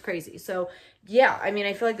itself. Like, it's crazy. So yeah, I mean,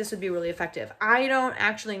 I feel like this would be really effective. I don't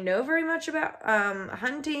actually know very much about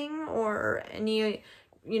hunting or any,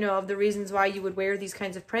 you know, of the reasons why you would wear these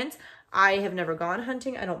kinds of prints. I have never gone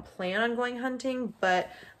hunting. I don't plan on going hunting,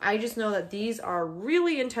 but I just know that these are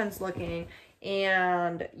really intense looking.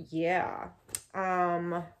 And yeah,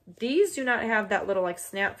 these do not have that little like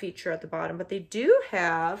snap feature at the bottom, but they do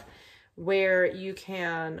have where you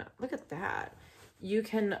can, look at that. You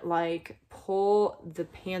can like pull the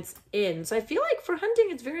pants in. So I feel like for hunting,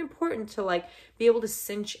 it's very important to like be able to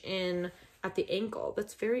cinch in at the ankle.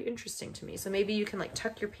 That's very interesting to me. So maybe you can like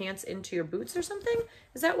tuck your pants into your boots or something.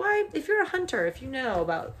 Is that why? If you're a hunter, if you know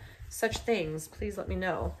about such things, please let me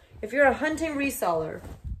know. If you're a hunting reseller,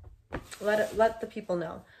 let the people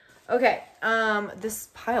know. Okay, this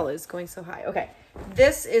pile is going so high. Okay,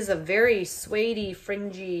 this is a very suede-y,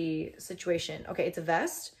 fringy situation. Okay, it's a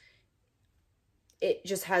vest. It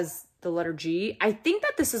just has the letter G. I think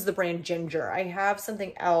that this is the brand Ginger. I have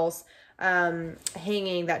something else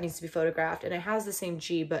hanging that needs to be photographed, and it has the same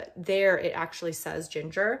G, but there it actually says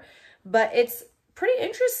Ginger. But it's pretty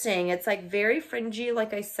interesting. It's like very fringy,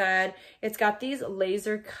 like I said. It's got these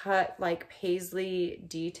laser cut like paisley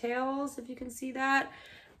details, if you can see that.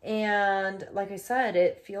 And like I said,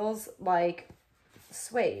 it feels like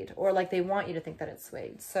suede, or like they want you to think that it's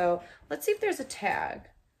suede. So let's see if there's a tag.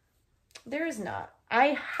 There is not.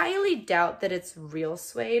 I highly doubt that it's real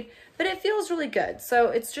suede, but it feels really good. So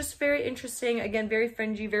it's just very interesting. Again, very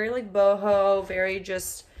fringy, very like boho, very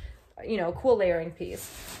just, you know, cool layering piece.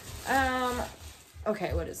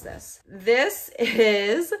 Okay, what is this? This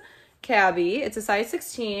is Cabby. It's a size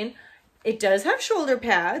 16. It does have shoulder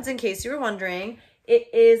pads, in case you were wondering.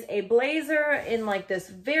 It is a blazer in like this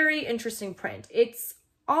very interesting print. It's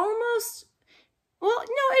almost, well,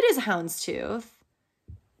 no, it is houndstooth.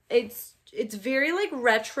 It's very like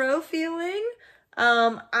retro feeling.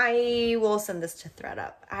 I will send this to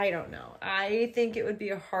ThredUP. I don't know. I think it would be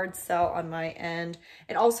a hard sell on my end.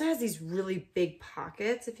 It also has these really big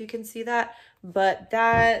pockets, if you can see that, but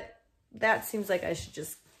that seems like I should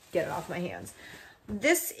just get it off my hands.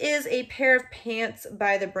 This is a pair of pants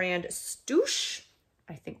by the brand Stoosh.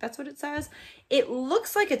 I think that's what it says. It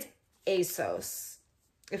looks like it's ASOS,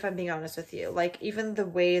 if I'm being honest with you. Like even the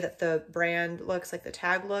way that the brand looks, like the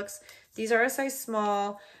tag looks, these are a size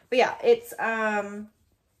small. But yeah, it's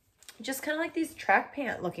just kind of like these track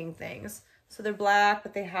pant looking things. So they're black,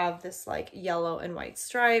 but they have this like yellow and white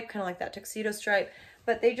stripe, kind of like that tuxedo stripe.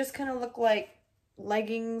 But they just kind of look like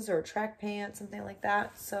leggings or track pants, something like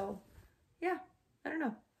that. So yeah, I don't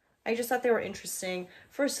know. I just thought they were interesting.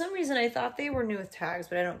 For some reason, I thought they were new with tags,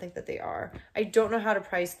 but I don't think that they are. I don't know how to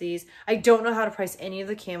price these. I don't know how to price any of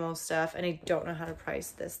the camo stuff, and I don't know how to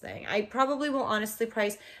price this thing. I probably will honestly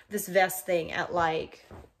price this vest thing at like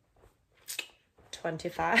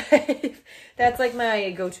 25. That's like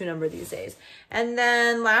my go-to number these days. And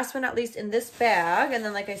then last but not least in this bag, and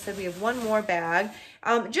then like I said, we have one more bag.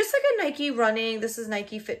 Just like a Nike running, this is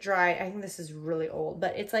Nike Fit Dry. I think this is really old,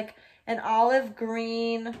 but it's like an olive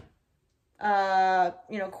green,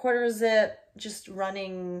 you know, quarter zip, just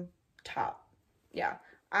running top. Yeah.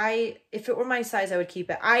 If it were my size, I would keep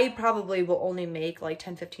it. I probably will only make like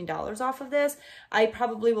 $10, $15 off of this. I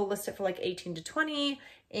probably will list it for like 18 to 20,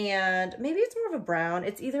 and maybe it's more of a brown.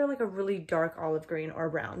 It's either like a really dark olive green or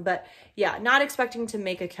brown, but yeah, not expecting to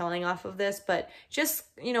make a killing off of this, but just,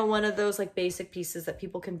 you know, one of those like basic pieces that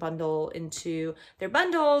people can bundle into their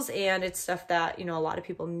bundles. And it's stuff that, you know, a lot of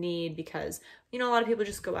people need because, you know, a lot of people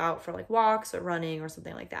just go out for like walks or running or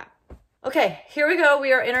something like that. Okay, here we go.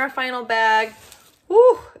 We are in our final bag.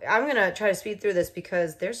 Whew, I'm going to try to speed through this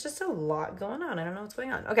because there's just a lot going on. I don't know what's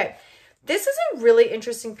going on. Okay, this is a really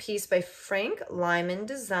interesting piece by Frank Lyman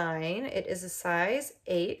Design. It is a size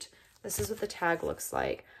 8. This is what the tag looks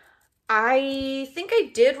like. I think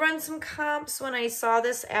I did run some comps when I saw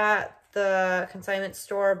this at the consignment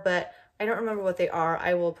store, but I don't remember what they are.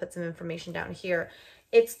 I will put some information down here.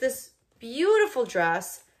 It's this beautiful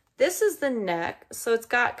dress. This is the neck. So it's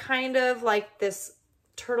got kind of like this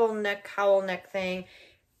turtleneck, cowl neck thing.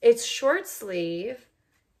 It's short sleeve.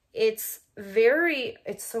 It's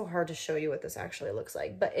so hard to show you what this actually looks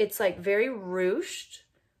like, but it's like very ruched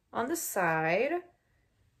on the side.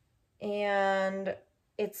 And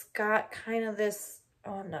it's got kind of this,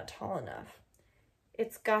 oh, I'm not tall enough.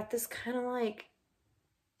 It's got this kind of like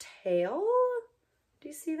tail. Do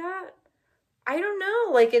you see that? I don't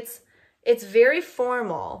know. Like it's It's very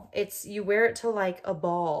formal. You wear it to like a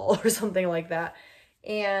ball or something like that.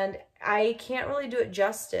 And I can't really do it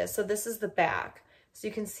justice. So this is the back. So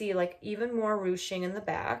you can see like even more ruching in the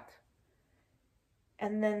back.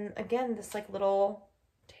 And then again, this like little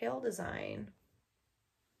tail design.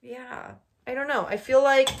 Yeah, I don't know. I feel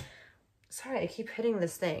like, sorry, I keep hitting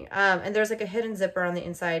this thing. And there's like a hidden zipper on the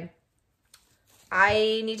inside.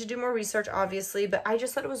 I need to do more research, obviously, but I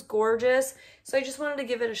just thought it was gorgeous. So I just wanted to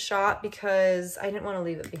give it a shot because I didn't want to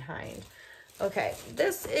leave it behind. Okay,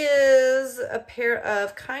 this is a pair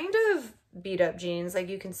of kind of beat up jeans. Like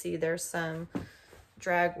you can see there's some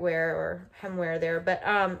drag wear or hem wear there. But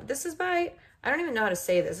this is by, I don't even know how to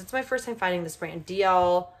say this. It's my first time finding this brand,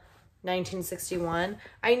 DL 1961.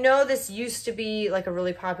 I know this used to be like a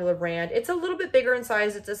really popular brand. It's a little bit bigger in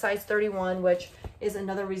size. It's a size 31, which is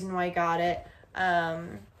another reason why I got it.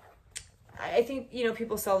 I think, you know,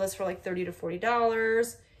 people sell this for like $30 to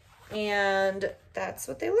 $40, and that's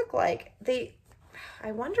what they look like.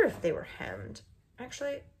 I wonder if they were hemmed.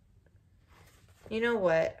 Actually, you know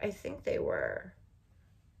what? I think they were.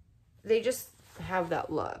 They just have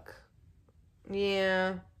that look.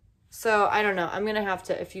 Yeah. So I don't know. I'm going to have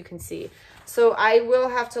to, if you can see. So I will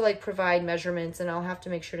have to like provide measurements, and I'll have to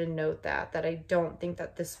make sure to note that I don't think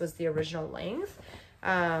that this was the original length.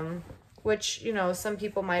 Which, you know, some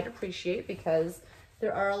people might appreciate because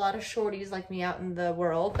there are a lot of shorties like me out in the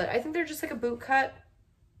world, but I think they're just like a boot cut.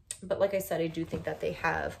 But like I said, I do think that they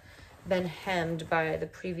have been hemmed by the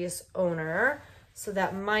previous owner. So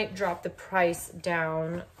that might drop the price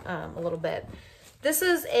down a little bit. This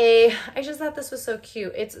is I just thought this was so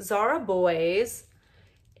cute. It's Zara Boys,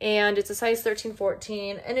 and it's a size 13,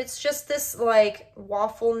 14. And it's just this like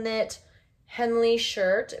waffle knit Henley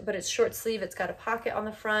shirt, but it's short sleeve. It's got a pocket on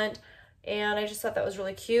the front. And I just thought that was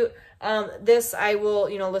really cute. This I will,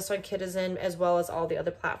 you know, list on Kidizen as well as all the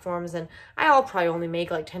other platforms. And I'll probably only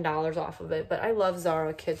make like $10 off of it. But I love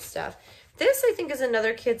Zara kids stuff. This I think is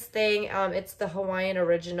another kids thing. It's the Hawaiian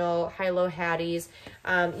original high-low Hatties.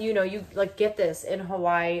 You know, you like get this in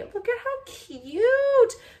Hawaii. Look at how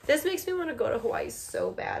cute. This makes me want to go to Hawaii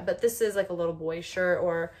so bad. But this is like a little boy shirt,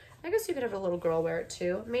 or I guess you could have a little girl wear it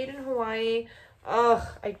too. Made in Hawaii.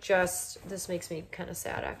 Oh, this makes me kind of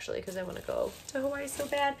sad actually, because I want to go to Hawaii so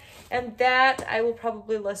bad. And that I will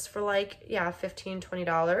probably list for like, yeah, $15,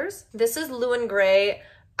 $20. This is Blue and Gray.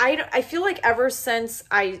 I feel like ever since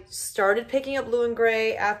I started picking up Blue and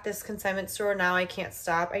Gray at this consignment store, now I can't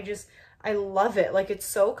stop. I love it. Like, it's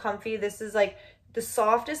so comfy. This is like the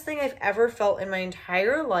softest thing I've ever felt in my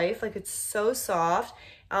entire life. Like, it's so soft.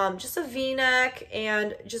 Just a V-neck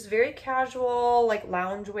and just very casual, like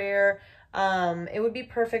loungewear. It would be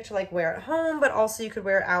perfect to like wear at home, but also you could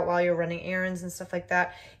wear it out while you're running errands and stuff like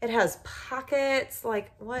that. It has pockets.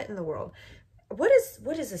 Like, what in the world? What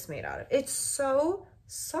is this made out of? It's so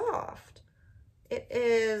soft. It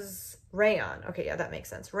is rayon. Okay, yeah, that makes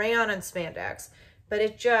sense. Rayon and spandex, but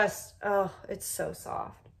it just, oh, it's so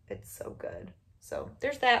soft. It's so good. So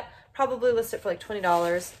there's that. Probably list it for like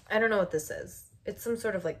 $20. I don't know what this is. It's some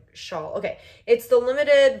sort of like shawl. Okay, it's the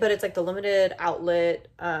limited, but it's like the limited outlet.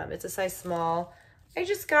 It's a size small. I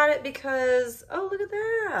just got it because, oh, look at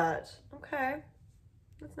that. Okay,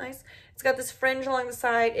 that's nice. It's got this fringe along the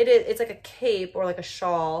side. It's like a cape or like a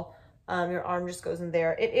shawl. Your arm just goes in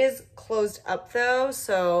there. It is closed up though,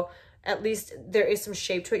 so at least there is some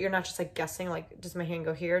shape to it. You're not just like guessing, like, does my hand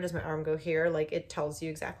go here? Does my arm go here? Like, it tells you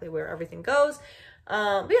exactly where everything goes.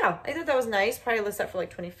 But yeah, I thought that was nice. Probably list that for like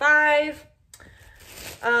 25.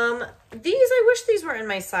 These, I wish these were in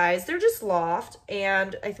my size. They're just loft,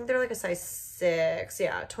 and I think they're like a size 6.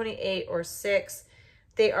 Yeah, 28 or 6.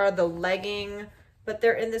 They are the legging, but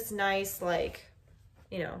they're in this nice, like,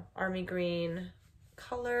 you know, army green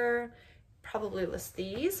color. Probably list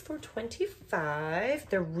these for 25.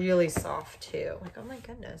 They're really soft too. Like, oh my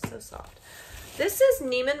goodness, so soft. This is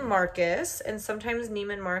Neiman Marcus, and sometimes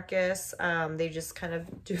Neiman Marcus, they just kind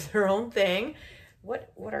of do their own thing.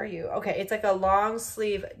 What are you? Okay, it's like a long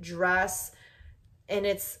sleeve dress, and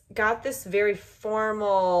it's got this very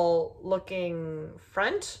formal looking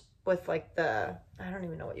front with like the, I don't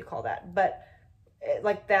even know what you call that, but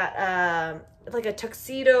like that, like a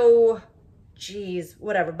tuxedo, geez,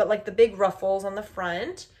 whatever, but like the big ruffles on the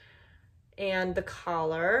front and the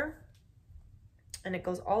collar, and it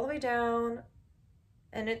goes all the way down.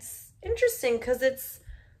 And it's interesting because it's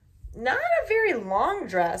not a very long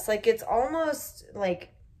dress. Like, it's almost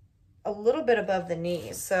like a little bit above the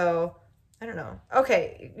knees. So I don't know.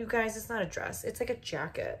 Okay, you guys, it's not a dress. It's like a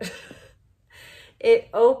jacket. It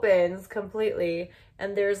opens completely,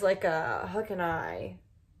 and there's like a hook and eye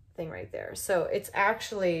thing right there. So it's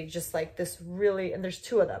actually just like this really, and there's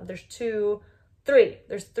two of them. There's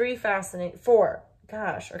three fascinating, four.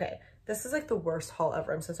 Gosh, okay. This is like the worst haul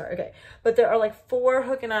ever. I'm so sorry. Okay. But there are like 4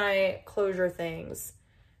 hook and eye closure things.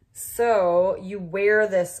 So you wear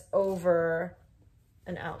this over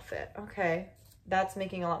an outfit. Okay. That's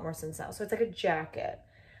making a lot more sense now. So it's like a jacket.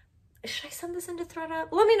 Should I send this into ThredUp?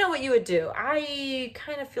 Let me know what you would do. I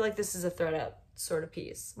kind of feel like this is a ThredUp sort of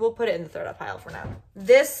piece. We'll put it in the ThredUp pile for now.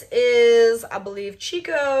 This is, I believe,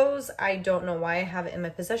 Chico's. I don't know why I have it in my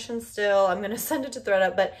possession still. I'm going to send it to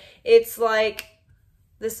ThredUp, but it's like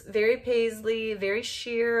this very paisley, very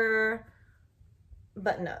sheer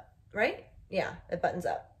button up, right? Yeah, it buttons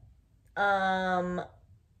up. I'm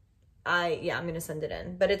going to send it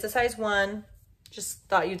in, but it's a size 1. Just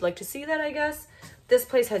thought you'd like to see that, I guess. This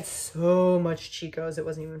place had so much Chico's, it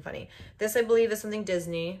wasn't even funny. This, I believe, is something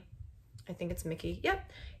Disney. I think it's Mickey.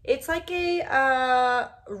 Yep. It's like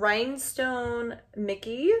a rhinestone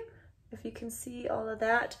Mickey, if you can see all of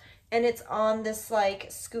that. And it's on this like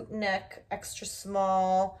scoop neck, extra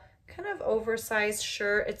small, kind of oversized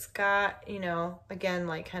shirt. It's got, you know, again,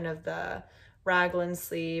 like kind of the raglan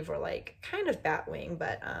sleeve or like kind of bat wing,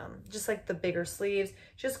 but just like the bigger sleeves.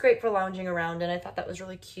 Just great for lounging around, and I thought that was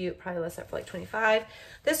really cute. Probably list it for like $25.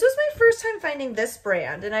 This was my first time finding this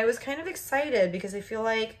brand, and I was kind of excited because I feel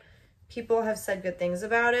like people have said good things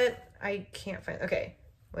about it. I can't find, okay,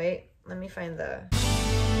 wait, let me find the...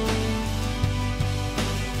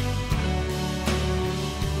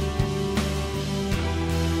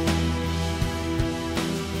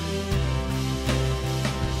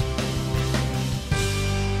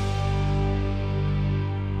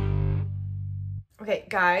 Okay,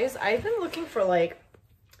 guys, I've been looking for like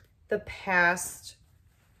the past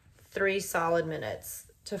 3 solid minutes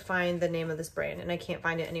to find the name of this brand, and I can't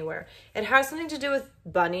find it anywhere. It has something to do with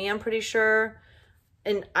bunny, I'm pretty sure,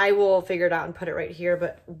 and I will figure it out and put it right here,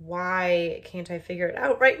 but why can't I figure it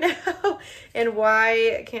out right now? And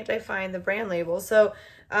why can't I find the brand label? So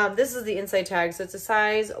this is the inside tag, so it's a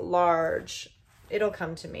size large. It'll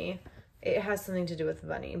come to me. It has something to do with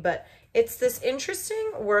bunny, but it's this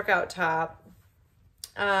interesting workout top.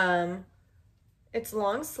 It's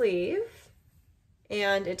long sleeve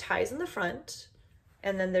and it ties in the front,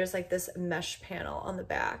 and then there's like this mesh panel on the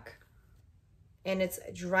back, and it's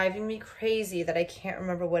driving me crazy that I can't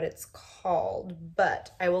remember what it's called,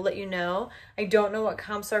 but I will let you know. I don't know what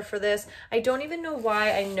comps are for this. I don't even know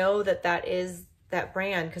why I know that that is that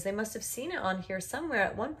brand, because I must have seen it on here somewhere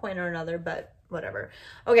at one point or another, but whatever.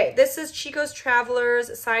 Okay, this is Chico's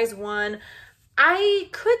Travelers, size 1. I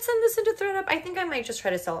could send this into ThredUp. I think I might just try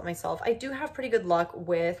to sell it myself. I do have pretty good luck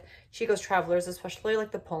with Chico's Travelers, especially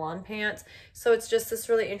like the pull-on pants. So it's just this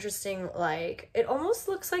really interesting, like, it almost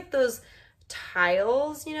looks like those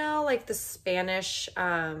tiles, you know, like the Spanish,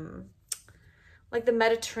 like the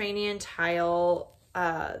Mediterranean tile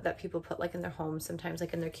that people put like in their homes, sometimes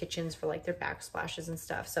like in their kitchens for like their backsplashes and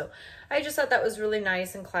stuff. So I just thought that was really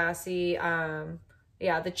nice and classy.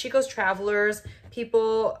 Yeah, the Chico's Travelers,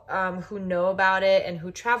 people who know about it and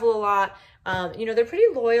who travel a lot, you know, they're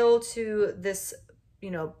pretty loyal to this, you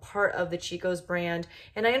know, part of the Chico's brand.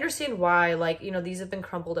 And I understand why, like, you know, these have been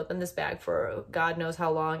crumpled up in this bag for God knows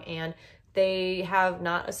how long, and they have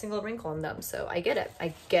not a single wrinkle in them. So I get it.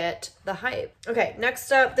 I get the hype. Okay,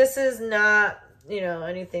 next up, this is not, you know,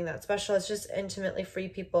 anything that special. It's just Intimately Free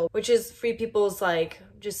People, which is Free People's, like,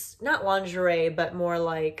 just not lingerie, but more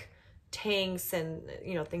like tanks, and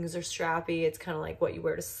you know, things are strappy. It's kind of like what you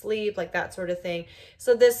wear to sleep, like that sort of thing.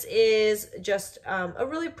 So this is just a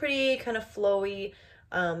really pretty kind of flowy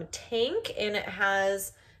tank, and it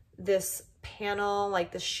has this panel,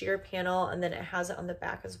 like the sheer panel, and then it has it on the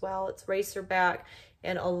back as well. It's racer back,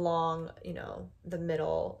 and along, you know, the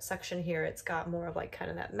middle section here, it's got more of like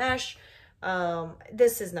kind of that mesh.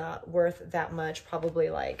 This is not worth that much, probably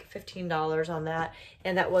like $15 on that,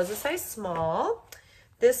 and that was a size small.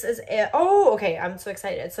 This is it. Oh, okay, I'm so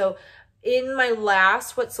excited. So in my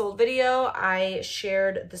last What Sold video, I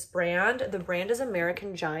shared this brand. The brand is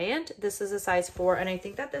American Giant. This is a size 4, and I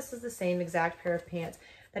think that this is the same exact pair of pants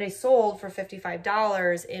that I sold for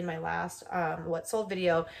 $55 in my last What Sold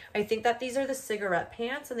video. I think that these are the cigarette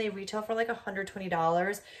pants, and they retail for like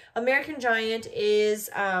 $120. American Giant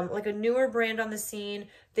is like a newer brand on the scene.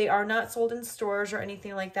 They are not sold in stores or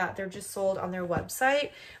anything like that. They're just sold on their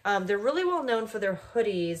website. They're really well known for their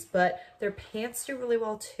hoodies, but their pants do really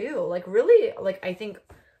well too. Like really, like I think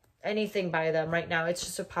anything by them right now, it's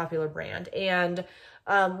just a popular brand. And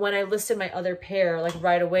when I listed my other pair, like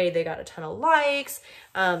right away, they got a ton of likes.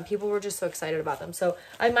 People were just so excited about them. So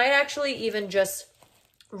I might actually even just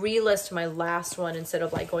relist my last one instead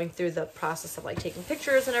of like going through the process of like taking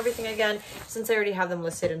pictures and everything again, since I already have them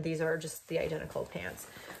listed and these are just the identical pants.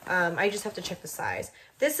 I just have to check the size.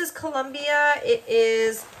 This is Columbia. It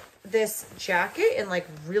is this jacket in like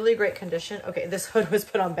really great condition. Okay, this hood was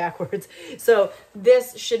put on backwards, so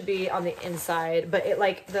this should be on the inside, but it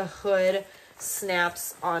like the hood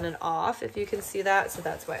snaps on and off, if you can see that, so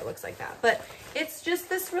that's why it looks like that. But it's just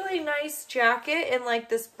this really nice jacket in like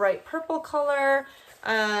this bright purple color.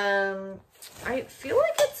 I feel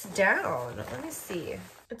like it's down. Let me see.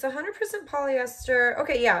 It's 100% polyester.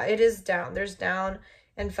 Okay, yeah, it is down. There's down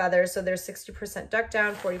and feather, so there's 60% duck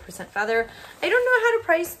down, 40% feather. I don't know how to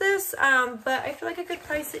price this, but I feel like I could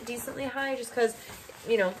price it decently high just because,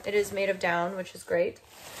 you know, it is made of down, which is great.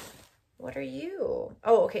 What are you?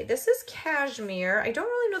 Oh, okay, this is cashmere. I don't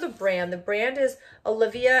really know the brand. The brand is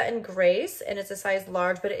Olivia and Grace, and it's a size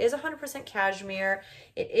large, but it is 100% cashmere.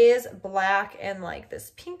 It is black and like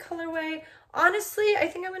this pink colorway. Honestly, I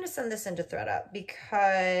think I'm going to send this into ThredUp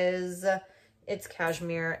because it's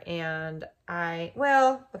cashmere and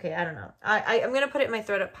well, okay, I don't know. I'm going to put it in my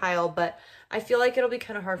ThredUp pile, but I feel like it'll be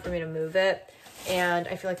kind of hard for me to move it. And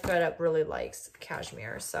I feel like ThredUp really likes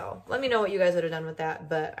cashmere. So let me know what you guys would have done with that,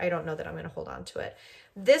 but I don't know that I'm going to hold on to it.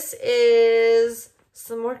 This is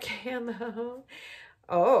some more camo.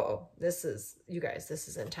 Oh, this is, you guys, this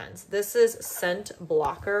is intense. This is Scent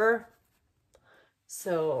Blocker.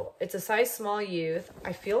 So it's a size small youth.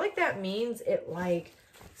 I feel like that means it like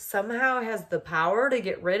somehow has the power to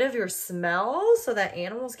get rid of your smell so that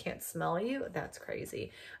animals can't smell you. That's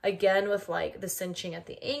crazy. Again, with like the cinching at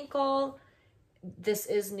the ankle. This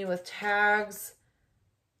is new with tags.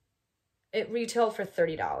 It retailed for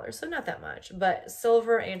 $30, so not that much, but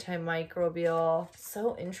silver antimicrobial.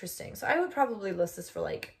 So interesting. So I would probably list this for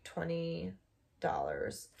like $20.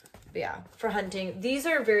 But yeah, for hunting. These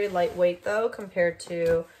are very lightweight though compared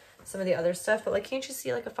to some of the other stuff, but like, can't you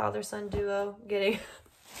see like a father-son duo getting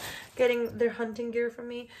their hunting gear from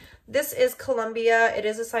me? This is Columbia. It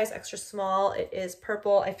is a size extra small. It is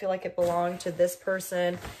purple. I feel like it belonged to this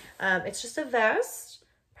person. It's just a vest.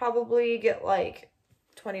 Probably get like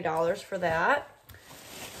 $20 for that.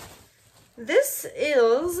 This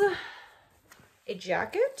is a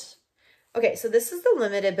jacket. Okay, so this is the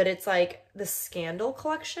limited, but it's like the Scandal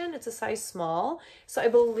collection. It's a size small. So I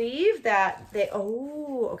believe that they,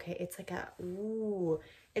 oh, okay, it's like a, ooh,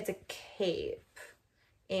 it's a cape.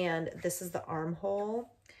 And this is the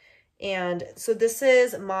armhole. And so this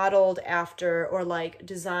is modeled after or like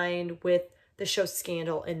designed with the show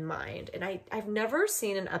Scandal in mind. And I've never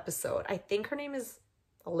seen an episode. I think her name is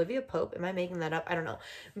Olivia Pope. Am I making that up? I don't know.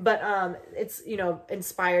 But it's, you know,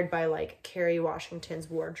 inspired by like Kerry Washington's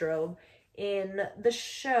wardrobe in the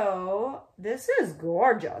show. This is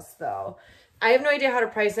gorgeous though. I have no idea how to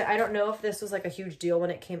price it. I don't know if this was like a huge deal when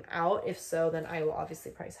it came out. If so, then I will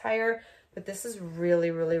obviously price higher. But this is really,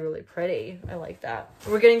 really, really pretty. I like that.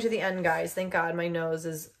 We're getting to the end, guys. Thank God my nose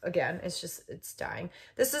is, again, it's dying.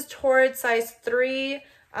 This is Torrid size 3.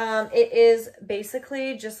 It is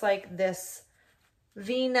basically just like this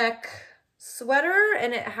V-neck sweater,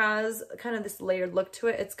 and it has kind of this layered look to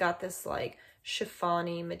it. It's got this like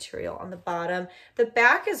chiffon-y material on the bottom. The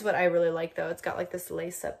back is what I really like though. It's got like this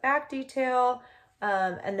lace-up back detail,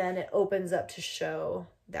 and then it opens up to show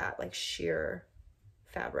that like sheer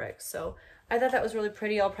fabric. So I thought that was really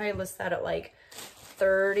pretty. I'll probably list that at like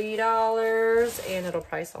 $30 and it'll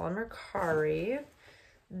probably sell on Mercari.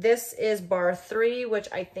 This is bar 3, which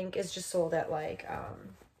I think is just sold at like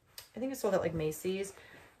I think it's sold at like Macy's,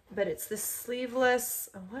 but it's this sleeveless,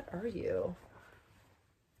 oh, what are you?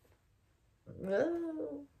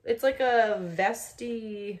 Oh, it's like a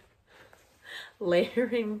vesty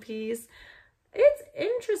layering piece. It's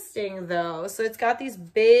interesting though. So it's got these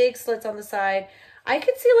big slits on the side. I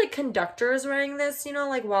could see like conductors wearing this, you know,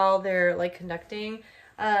 like while they're like conducting.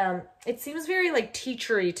 It seems very like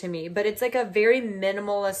teachery to me, but it's like a very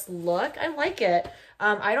minimalist look. I like it.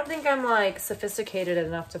 I don't think I'm like sophisticated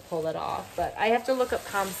enough to pull it off, but I have to look up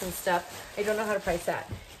comps and stuff. I don't know how to price that.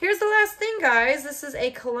 Here's the last thing, guys. This is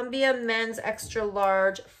a Columbia men's extra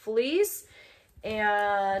large fleece.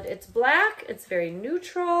 And it's black, it's very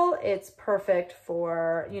neutral, it's perfect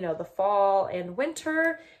for, you know, the fall and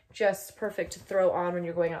winter. just perfect to throw on when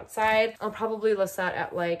you're going outside. I'll probably list that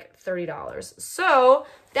at like $30. So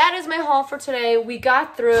that is my haul for today. We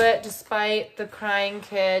got through it despite the crying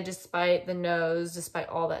kid, despite the nose, despite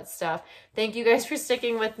all that stuff. Thank you guys for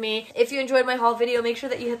sticking with me. If you enjoyed my haul video, make sure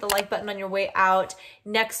that you hit the like button on your way out.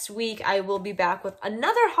 Next week, I will be back with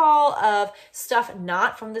another haul of stuff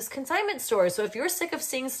not from this consignment store. So if you're sick of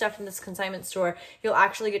seeing stuff from this consignment store, you'll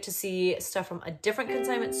actually get to see stuff from a different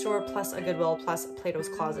consignment store, plus a Goodwill, plus Plato's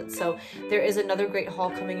Closet. So there is another great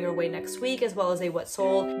haul coming your way next week, as well as a what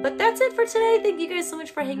sold. But that's it for today. Thank you guys so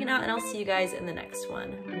much for hanging out, and I'll see you guys in the next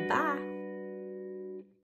one. Bye.